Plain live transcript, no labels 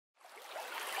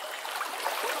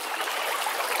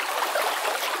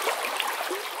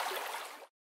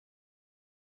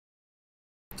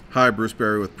Hi, Bruce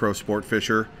Berry with Pro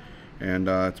Sportfisher, and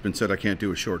it's been said I can't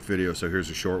do a short video, so here's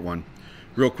a short one.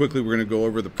 Real quickly, we're going to go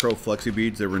over the Pro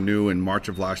Flexibeads. They were new in March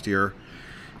of last year,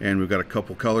 and we've got a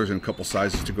couple colors and a couple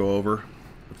sizes to go over.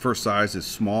 The first size is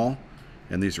small,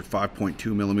 and these are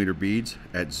 5.2 millimeter beads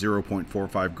at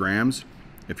 0.45 grams.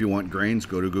 If you want grains,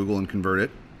 go to Google and convert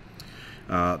it.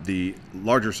 The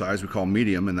larger size we call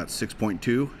medium, and that's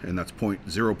 6.2, and that's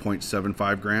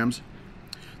 0.75 grams.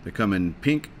 They come in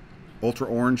pink, ultra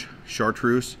orange,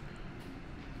 chartreuse,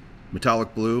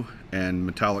 metallic blue, and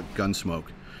metallic gunsmoke.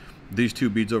 These two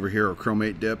beads over here are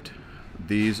chromate dipped.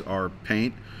 These are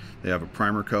paint. They have a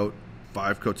primer coat,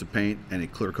 5 coats of paint, and a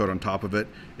clear coat on top of it.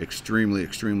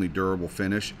 Extremely durable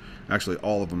finish. Actually,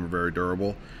 all of them are very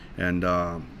durable. And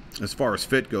as far as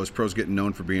fit goes, Pro's getting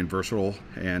known for being versatile,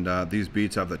 and these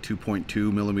beads have the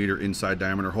 2.2 millimeter inside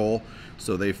diameter hole,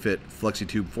 so they fit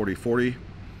FlexiTube 4040,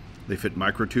 they fit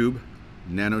microtube,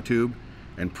 nanotube,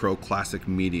 and Pro Classic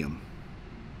Medium.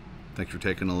 Thanks for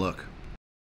taking a look.